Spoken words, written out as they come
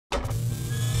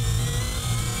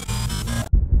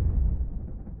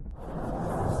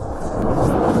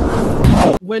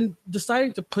when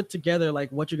deciding to put together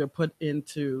like what you're gonna put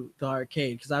into the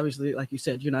arcade, because obviously, like you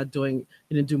said, you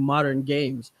didn't do modern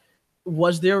games.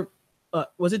 Was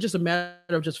it just a matter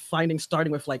of just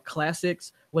starting with like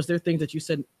classics? Was there things that you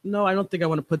said, no, I don't think I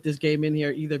want to put this game in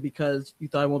here either because you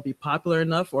thought it won't be popular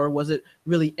enough, or was it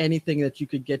really anything that you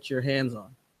could get your hands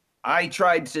on? I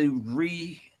tried to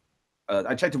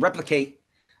replicate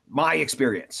my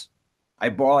experience. I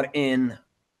brought in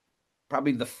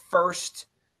probably the first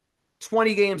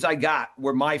 20 games I got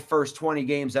were my first 20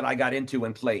 games that I got into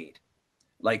and played.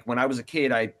 Like when I was a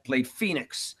kid, I played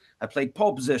Phoenix, I played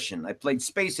Pole Position, I played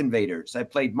Space Invaders, I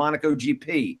played Monaco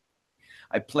GP,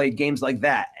 I played games like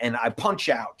that, and I Punch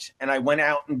Out, and I went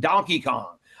out and Donkey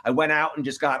Kong. I went out and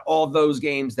just got all those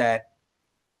games that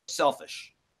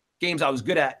selfish, games I was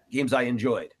good at, games I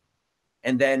enjoyed.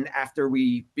 And then after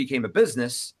we became a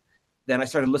business, then I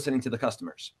started listening to the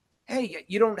customers. Hey,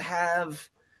 you don't have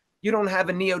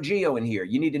a Neo Geo in here.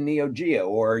 You need a Neo Geo,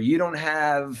 or you don't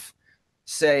have,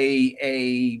 say,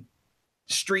 a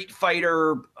Street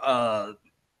Fighter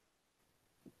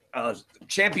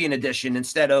Champion Edition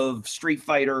instead of Street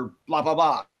Fighter blah blah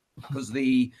blah, because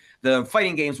the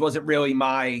fighting games wasn't really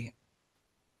my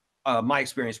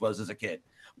experience was as a kid.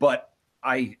 But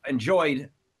I enjoyed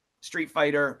Street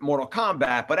Fighter, Mortal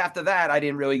Kombat, but after that, I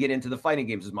didn't really get into the fighting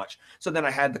games as much. So then I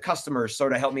had the customers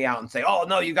sort of help me out and say, oh,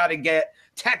 no, you got to get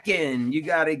Tekken, you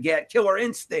got to get Killer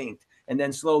Instinct. And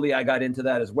then slowly I got into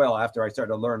that as well after I started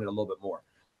to learn it a little bit more.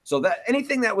 So that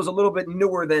anything that was a little bit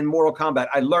newer than Mortal Kombat,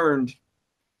 I learned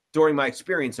during my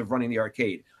experience of running the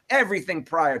arcade. Everything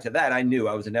prior to that, I knew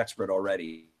I was an expert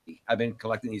already. I've been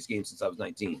collecting these games since I was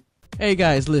 19. Hey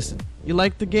guys, listen, you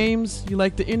like the games, you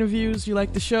like the interviews, you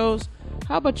like the shows?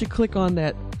 How about you click on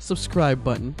that subscribe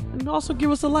button and also give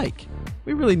us a like?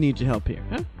 We really need your help here,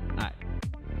 huh?